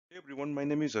Everyone, my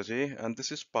name is Ajay and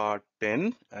this is part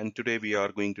 10 and today we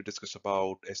are going to discuss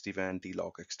about SD-WAN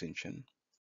TLOC extension.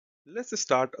 Let's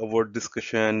start our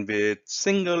discussion with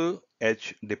single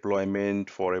edge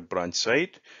deployment for a branch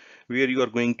site where you are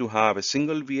going to have a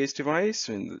single VH device,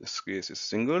 in this case is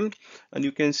single, and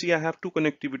you can see I have two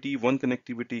connectivity. One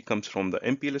connectivity comes from the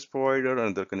MPLS provider,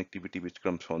 another connectivity which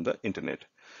comes from the internet.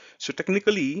 So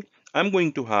technically, I'm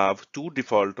going to have two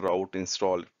default route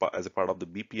installed as a part of the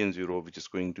BPN0, which is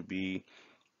going to be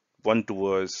one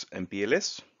towards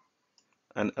MPLS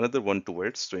and another one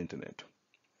towards the internet.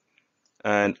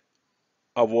 And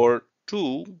our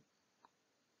two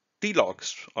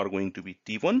T-locks are going to be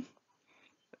T1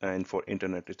 and for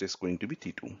internet it is going to be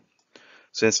T2.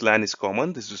 Since LAN is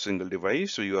common, this is a single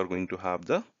device, so you are going to have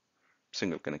the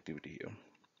single connectivity here.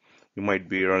 You might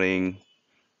be running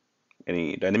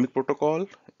any dynamic protocol.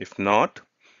 If not,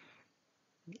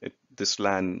 this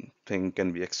LAN thing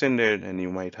can be extended and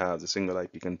you might have the single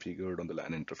IP configured on the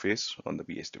LAN interface on the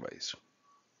BS device.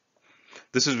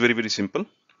 This is very, very simple.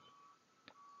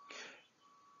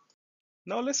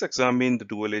 Now let's examine the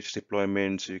dual edge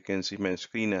deployment. So you can see my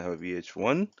screen, I have a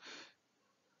VH1,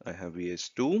 I have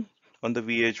VH2. On the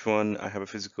VH1, I have a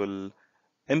physical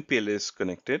MPLS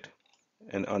connected,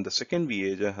 and on the second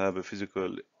VH, I have a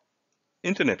physical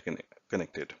internet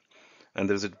connected. And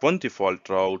there's one default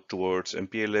route towards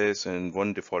MPLS and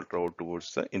one default route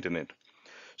towards the internet.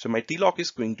 So my T-lock is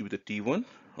going to be the T1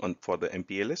 for the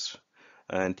MPLS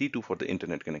and T2 for the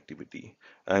internet connectivity.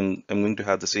 And I'm going to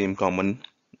have the same common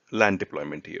LAN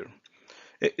deployment here.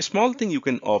 A small thing you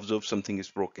can observe, something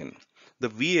is broken. The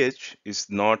VH is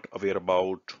not aware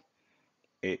about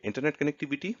a internet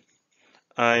connectivity,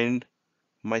 and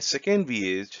my second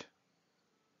VH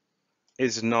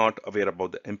is not aware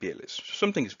about the MPLS.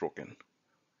 Something is broken.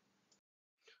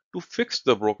 To fix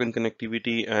the broken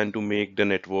connectivity and to make the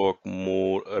network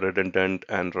more redundant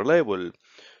and reliable,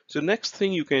 so next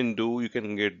thing you can do, you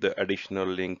can get the additional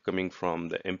link coming from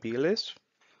the MPLS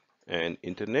and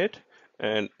internet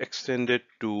and extend it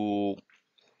to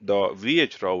the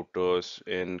VH routers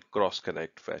in cross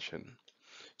connect fashion.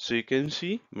 So you can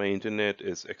see my internet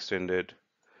is extended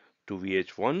to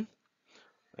VH1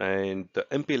 and the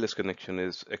MPLS connection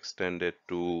is extended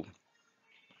to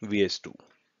VH2.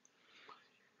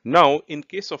 Now, in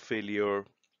case of failure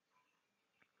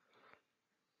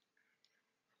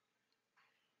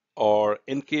or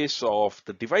in case of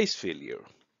the device failure,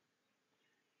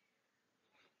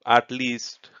 at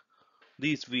least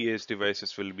these VH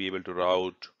devices will be able to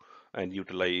route and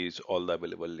utilize all the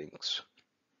available links.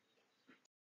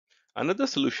 Another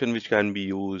solution which can be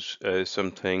used is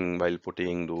something while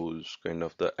putting those kind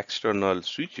of the external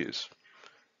switches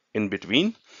in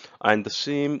between, and the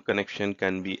same connection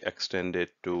can be extended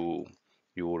to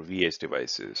your VH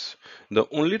devices. The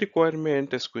only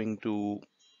requirement is going to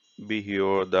be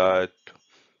here that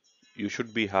you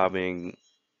should be having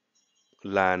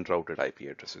LAN routed IP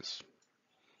addresses.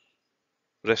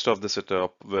 Rest of the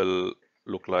setup will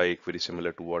look like very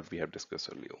similar to what we have discussed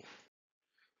earlier.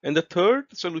 And the third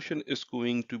solution is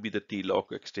going to be the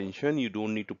T-lock extension. You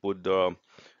don't need to put the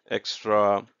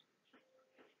extra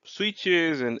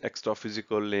switches and extra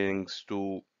physical links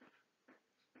to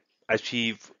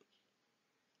achieve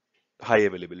high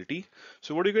availability.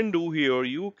 So what you can do here,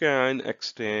 you can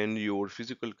extend your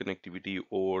physical connectivity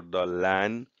or the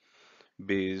LAN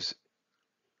based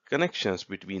connections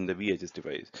between the VHS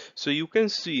device. So you can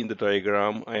see in the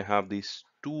diagram, I have these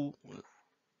two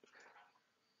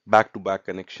back-to-back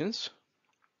connections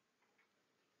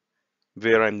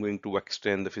where I'm going to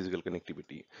extend the physical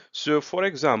connectivity. So for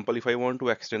example, if I want to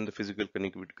extend the physical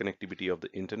connectivity of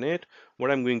the internet,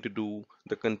 what I'm going to do,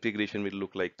 the configuration will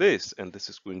look like this, and this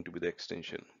is going to be the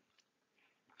extension.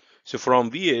 So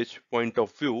from VH point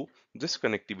of view, this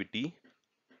connectivity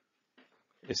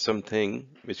is something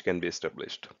which can be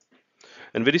established.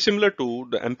 And very similar to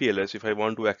the MPLS, if I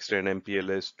want to extend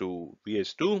MPLS to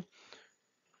VH2,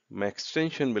 my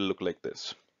extension will look like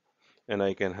this. And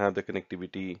I can have the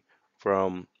connectivity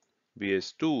from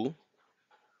VH2,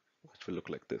 which will look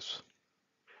like this.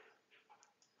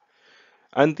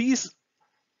 And these,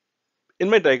 in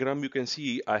my diagram, you can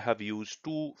see I have used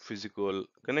two physical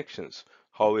connections.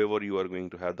 However, you are going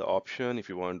to have the option if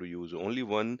you want to use only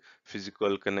one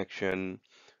physical connection,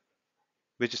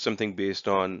 which is something based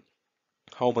on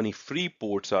how many free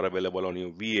ports are available on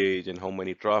your VH and how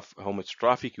much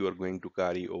traffic you are going to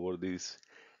carry over this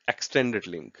extended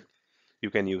link. You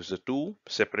can use the two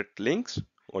separate links,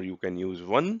 or you can use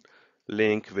one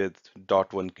link with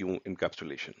 .1q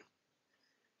encapsulation.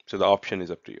 So the option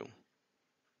is up to you.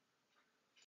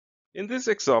 In this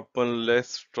example,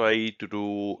 let's try to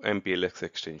do Mplx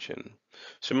extension.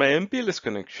 So my MPLS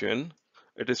connection,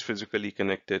 it is physically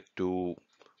connected to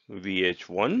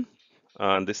VH1,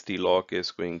 and this TLOC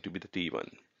is going to be the T1.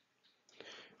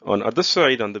 On other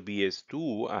side, on the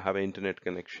VS2, I have an internet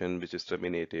connection which is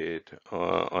terminated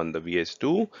on the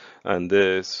VS2, and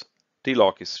this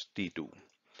TLOC is T2.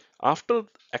 After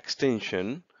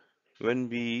extension, when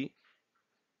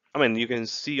you can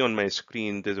see on my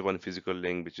screen, there's one physical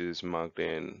link which is marked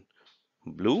in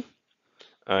blue.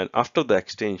 And after the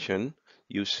extension,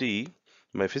 you see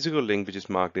my physical link, which is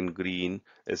marked in green,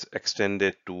 is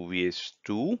extended to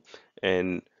VS2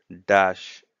 and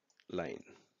dash line.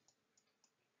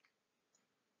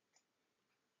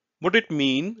 What it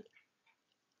mean?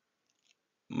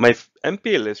 My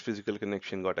MPLS physical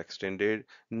connection got extended.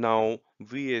 Now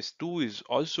VS2 is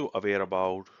also aware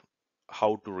about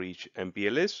how to reach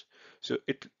MPLS. So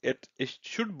it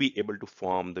should be able to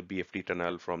form the BFD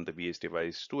tunnel from the VS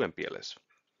device to MPLS.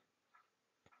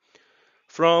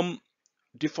 From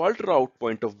default route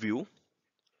point of view,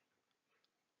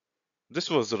 this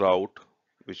was the route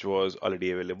which was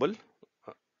already available,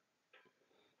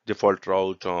 default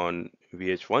route on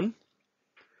VH1.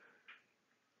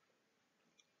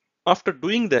 After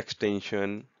doing the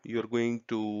extension, you're going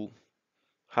to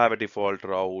have a default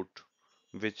route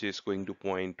which is going to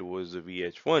point towards the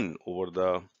VH1 over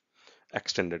the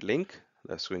extended link.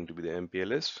 That's going to be the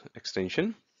MPLS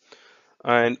extension.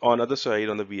 And on other side,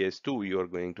 on the VH2, you're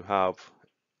going to have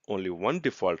only one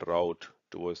default route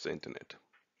towards the internet.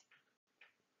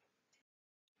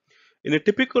 In a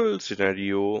typical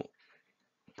scenario,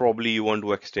 probably you want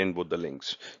to extend both the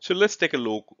links. So let's take a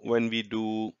look when we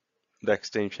do the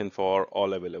extension for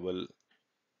all available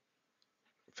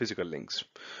physical links.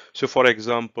 So for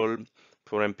example,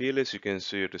 for MPLS, you can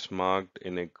see it is marked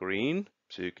in a green.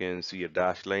 So you can see a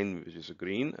dash line, which is a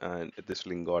green, and this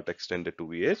link got extended to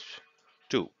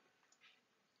VH2.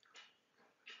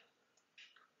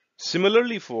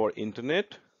 Similarly for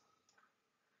internet,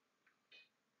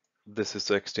 this is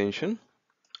the extension,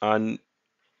 and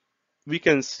we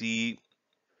can see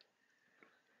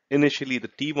initially the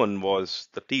T1 was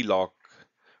the T-lock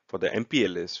for the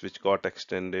MPLS, which got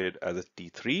extended as a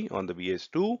T3 on the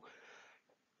VS2,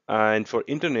 and for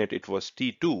internet it was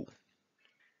T2,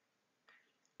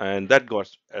 and that got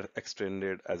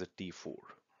extended as a T4.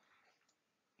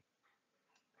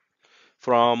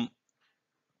 From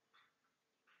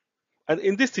And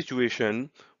in this situation,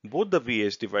 both the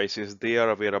VS devices, they are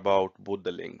aware about both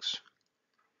the links.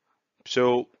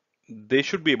 So they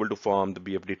should be able to form the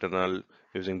BFD tunnel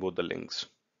using both the links.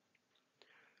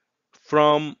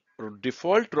 From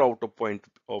default route of point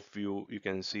of view, you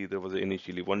can see there was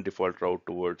initially one default route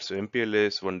towards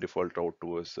MPLS, one default route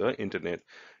towards the internet.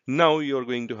 Now you're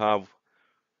going to have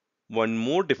one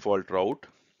more default route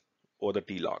or the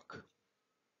T-lock.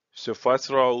 So first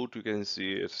route, you can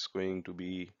see it's going to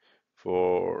be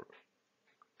for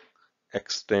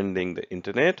extending the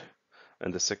internet,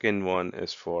 and the second one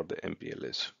is for the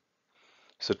MPLS.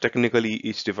 So technically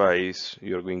each device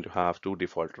you're going to have two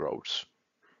default routes.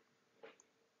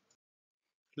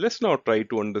 Let's now try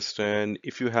to understand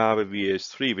if you have a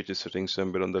VH3 which is sitting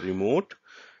somewhere on the remote,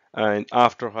 and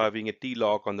after having a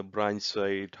T-lock on the branch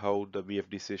side, how the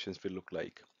VFD sessions will look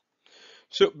like.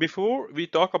 So before we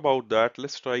talk about that,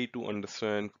 let's try to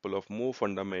understand a couple of more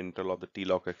fundamental of the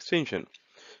T-lock extension.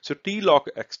 So T-lock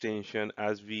extension,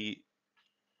 as we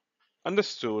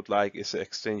understood, like is an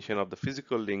extension of the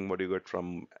physical link what you get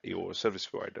from your service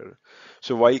provider.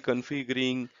 So while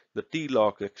configuring the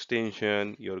T-lock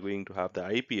extension, you're going to have the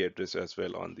IP address as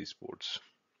well on these ports,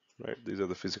 right? These are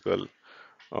the physical,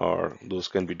 or those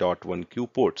can be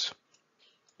 .1Q ports.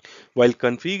 While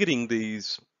configuring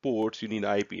these ports, you need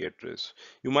IP address.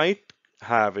 You might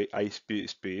have a IP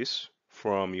space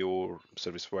from your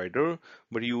service provider,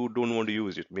 but you don't want to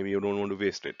use it. Maybe you don't want to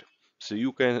waste it. So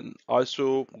you can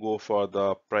also go for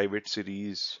the private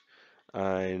series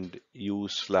and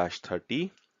use /30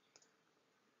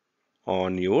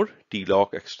 on your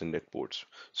T-lock extended ports.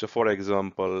 So for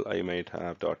example, I might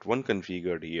have .1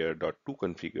 configured here, .2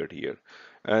 configured here.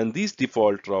 And these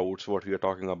default routes, what we are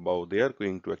talking about, they are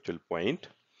going to actually point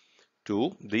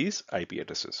to these IP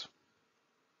addresses.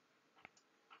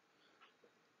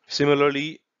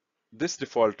 Similarly, this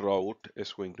default route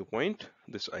is going to point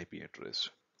this IP address.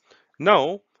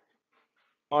 Now,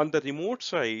 on the remote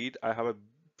side, I have a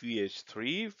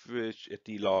VH3, which a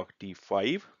T-lock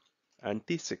T5 and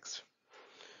T6.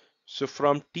 So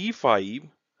from T5,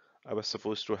 I was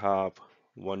supposed to have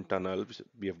one tunnel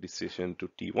BFD session to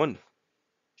T1.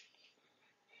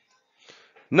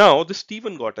 Now this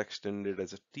T1 got extended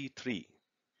as a T3.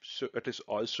 So it is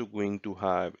also going to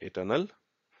have a tunnel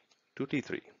to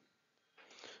T3.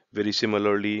 Very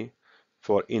similarly,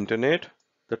 for internet,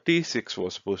 the T6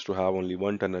 was supposed to have only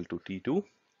one tunnel to T2.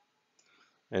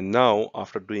 And now,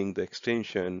 after doing the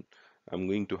extension, I'm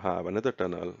going to have another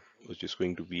tunnel, which is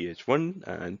going to VH1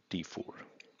 and T4.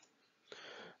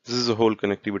 This is the whole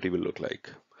connectivity will look like.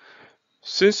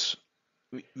 Since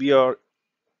we are,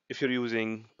 if you're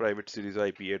using private series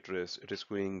IP address, it is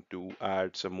going to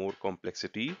add some more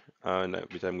complexity, and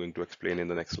which I'm going to explain in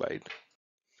the next slide.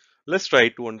 Let's try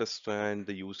to understand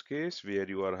the use case where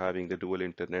you are having the dual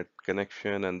internet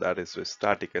connection, and that is a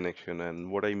static connection.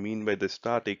 And what I mean by the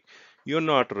static, you're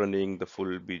not running the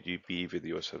full BGP with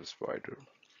your service provider.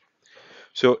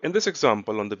 So in this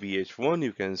example on the VH1,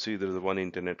 you can see there is one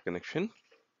internet connection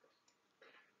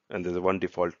and there's a one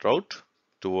default route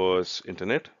towards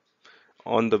internet.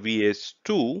 On the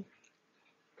VH2,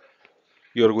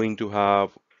 you're going to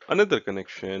have another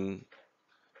connection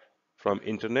from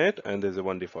internet and there's a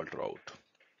one default route.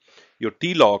 Your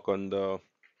TLOC on the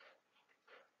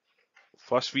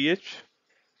first VH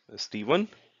is T1,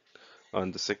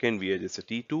 on the second VH is a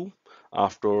T2.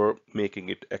 After making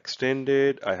it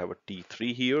extended, I have a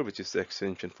T3 here, which is the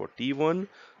extension for T1,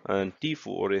 and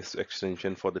T4 is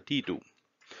extension for the T2.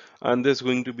 And there's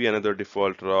going to be another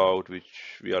default route,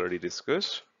 which we already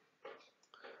discussed.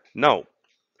 Now,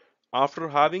 after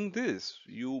having this,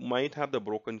 you might have the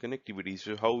broken connectivity.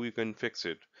 So how you can fix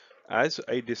it? As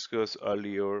I discussed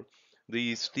earlier,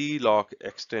 these T-lock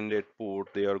extended port,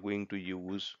 they are going to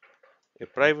use a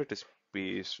private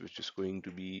space, which is going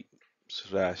to be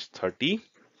 /30.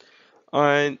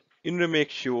 And you need to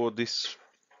make sure this,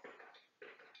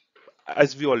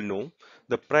 as we all know,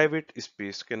 the private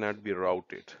space cannot be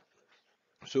routed.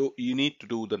 So you need to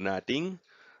do the natting,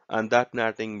 and that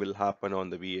natting will happen on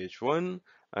the VH1,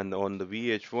 and on the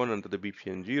VH1 under the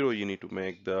BPN 0, you need to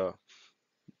make the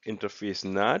interface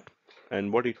NAT.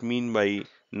 And what it mean by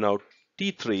now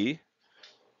T3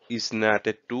 is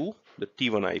natted to the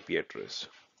T1 IP address.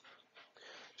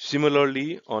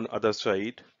 Similarly, on other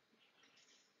side,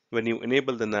 when you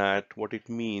enable the NAT, what it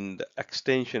mean, the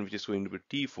extension which is going to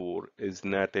be T4 is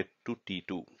natted to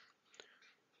T2.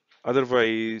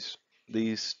 Otherwise,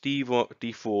 these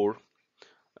T4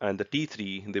 and the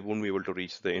T3, they won't be able to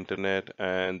reach the internet,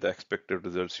 and the expected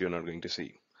results you're not going to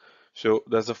see. So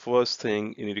that's the first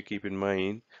thing you need to keep in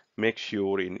mind. Make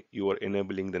sure you are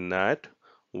enabling the NAT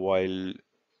while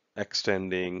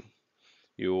extending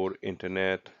your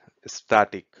internet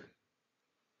static.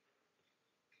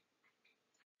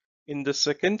 In the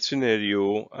second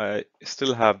scenario, I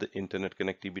still have the internet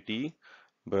connectivity,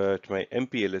 but my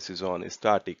MPLS is on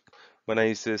static. When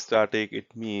I say static,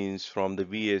 it means from the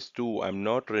VS2, I'm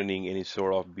not running any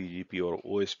sort of BGP or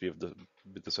OSP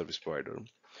with the service provider.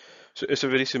 So it's a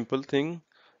very simple thing.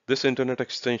 This internet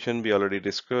extension we already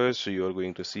discussed. So you are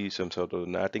going to see some sort of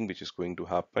natting which is going to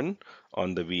happen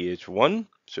on the VH1.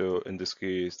 So in this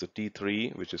case, the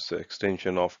T3, which is the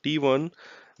extension of T1,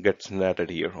 gets natted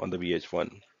here on the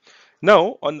VH1.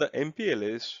 Now on the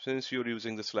MPLS, since you're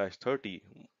using the /30,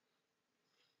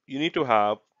 you need to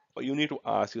have, you need to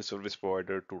ask your service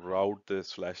provider to route the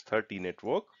 /30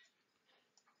 network.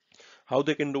 How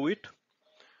they can do it?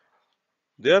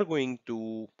 They are going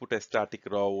to put a static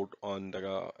route on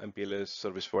the MPLS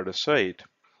service provider side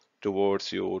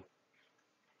towards your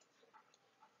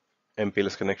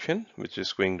MPLS connection, which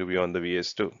is going to be on the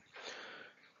VS2.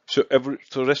 So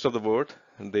rest of the world,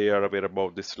 they are aware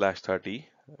about this /30,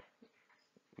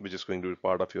 which is going to be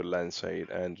part of your LAN side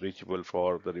and reachable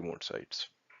for the remote sites.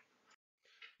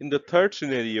 In the third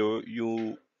scenario,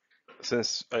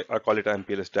 since I call it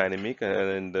MPLS dynamic,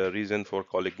 and the reason for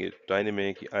calling it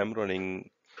dynamic, I'm running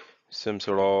some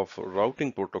sort of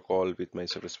routing protocol with my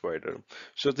service provider.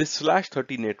 So this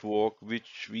 /30 network,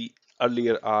 which we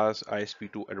earlier asked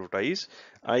ISP to advertise,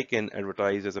 I can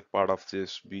advertise as a part of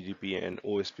this BGP and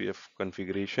OSPF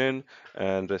configuration,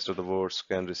 and rest of the words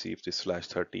can receive this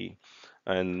 /30.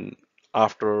 And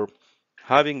after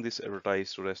having this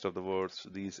advertised to rest of the words,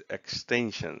 these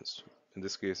extensions, in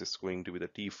this case, it's going to be the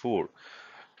T4,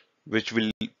 which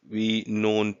will be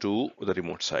known to the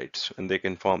remote sites, and they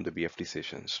can form the BFT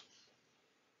sessions.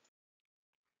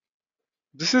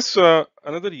 This is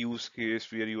another use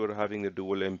case where you are having the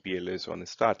dual MPLS on a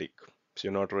static. So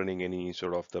you're not running any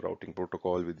sort of the routing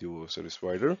protocol with your service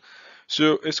provider.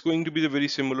 So it's going to be very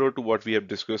similar to what we have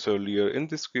discussed earlier. In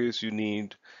this case, you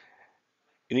need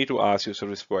to ask your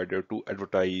service provider to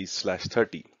advertise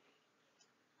 /30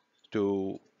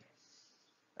 to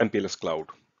MPLS cloud.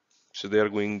 So they are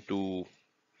going to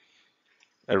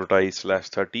advertise slash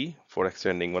 30 for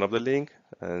extending one of the link,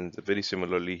 and very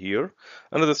similarly here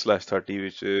another slash 30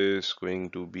 which is going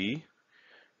to be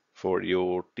for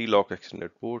your TLOC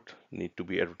extended port need to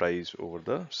be advertised over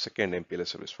the second MPLS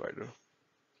service provider.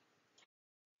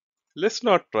 Let's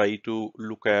not try to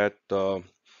look at the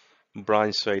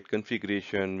branch side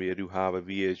configuration where you have a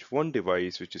VH1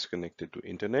 device which is connected to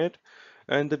internet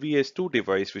and the VH2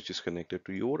 device which is connected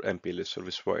to your MPLS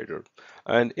service provider.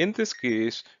 And in this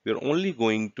case, we're only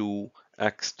going to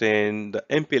extend the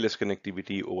MPLS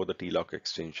connectivity over the TLOC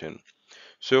extension.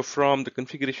 So from the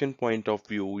configuration point of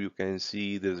view, you can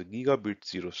see there's a gigabit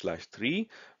 0/3,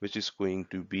 which is going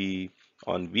to be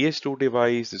on VS2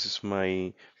 device. This is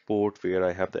my port where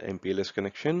I have the MPLS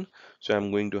connection. So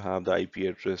I'm going to have the IP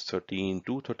address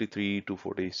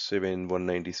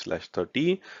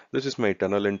 13.233.247.190/30. This is my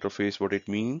tunnel interface. What it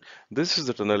means? This is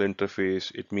the tunnel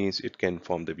interface. It means it can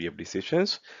form the VFD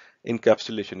sessions.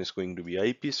 Encapsulation is going to be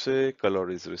IPsec, color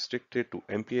is restricted to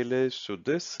MPLS, so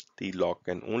this TLOC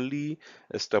can only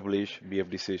establish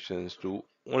BFD sessions to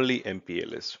only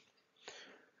MPLS.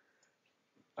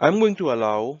 I'm going to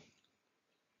allow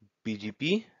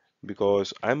BGP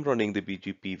because I'm running the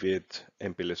BGP with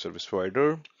MPLS service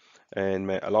provider and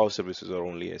my allow services are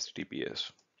only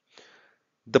HTTPS.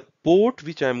 The port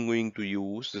which I'm going to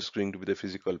use is going to be the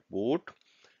physical port,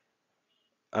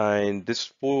 and this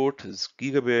port is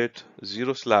gigabit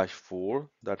 0/4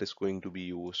 that is going to be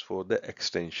used for the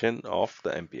extension of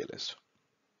the MPLS.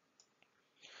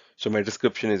 So my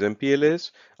description is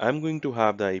MPLS. I'm going to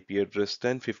have the IP address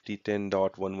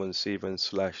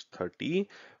 1050.10.117/30,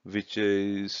 which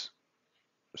is,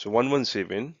 so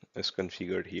 117 is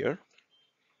configured here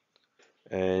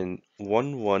and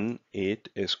 118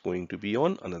 is going to be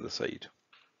on another side.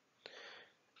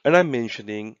 And I'm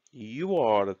mentioning you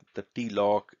are the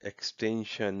TLOC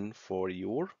extension for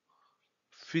your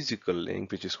physical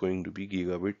link, which is going to be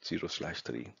gigabit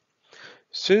 0/3.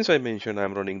 Since I mentioned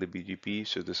I'm running the BGP,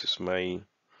 so this is my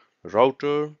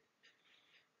router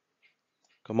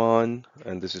command,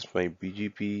 and this is my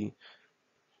BGP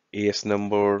AS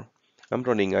number. I'm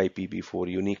running IPv4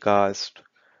 unicast.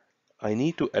 I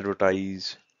need to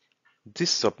advertise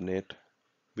this subnet,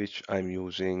 which I'm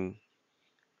using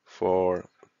for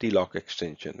TLOC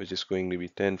extension, which is going to be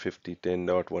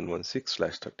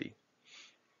 1050.10.116/30.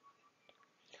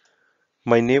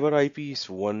 My neighbor IP is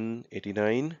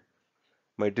 189.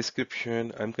 My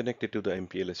description, I'm connected to the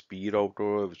MPLS-P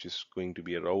router, which is going to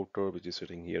be a router which is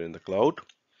sitting here in the cloud.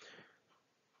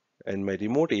 And my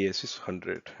remote AS is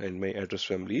 100 and my address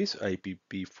family is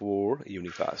IPv4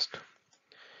 unicast.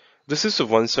 This is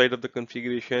one side of the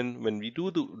configuration. When we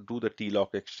do the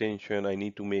TLOC extension, I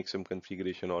need to make some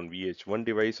configuration on VH1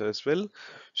 device as well.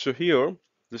 So here,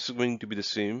 this is going to be the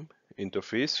same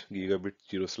interface, gigabit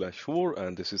 0/4,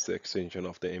 and this is the extension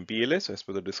of the MPLS as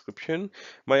per the description.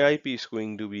 My IP is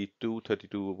going to be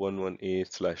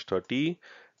 232.118/30.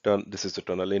 This is the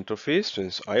tunnel interface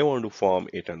since I want to form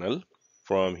a tunnel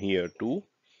from here to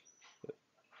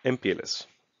MPLS.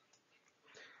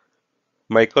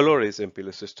 My color is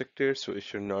MPLS restricted, so it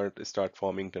should not start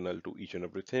forming tunnel to each and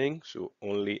everything. So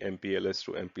only MPLS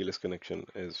to MPLS connection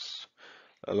is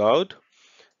allowed.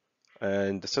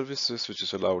 And the services which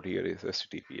is allowed here is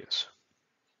HTTPS.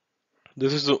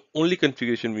 This is the only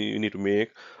configuration you need to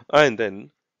make. And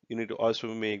then you need to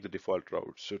also make the default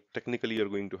route. So technically you're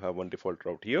going to have one default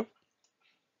route here,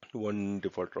 one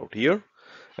default route here.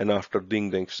 And after doing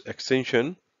the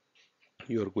extension,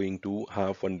 you're going to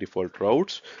have one default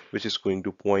routes, which is going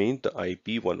to point the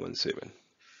IP 117.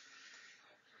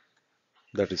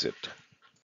 That is it.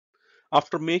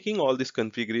 After making all this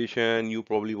configuration, you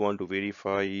probably want to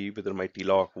verify whether my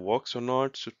TLOC works or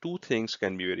not. So two things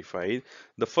can be verified.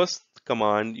 The first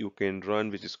command you can run,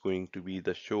 which is going to be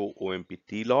the show OMP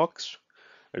TLOCs.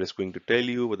 It is going to tell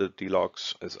you whether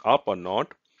TLOCs is up or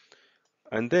not.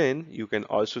 And then you can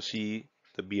also see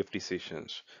the BFD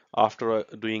sessions. After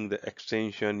doing the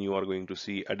extension, you are going to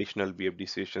see additional BFD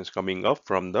sessions coming up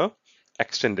from the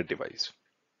extended device.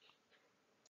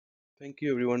 Thank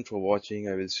you everyone for watching.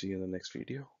 I will see you in the next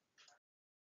video.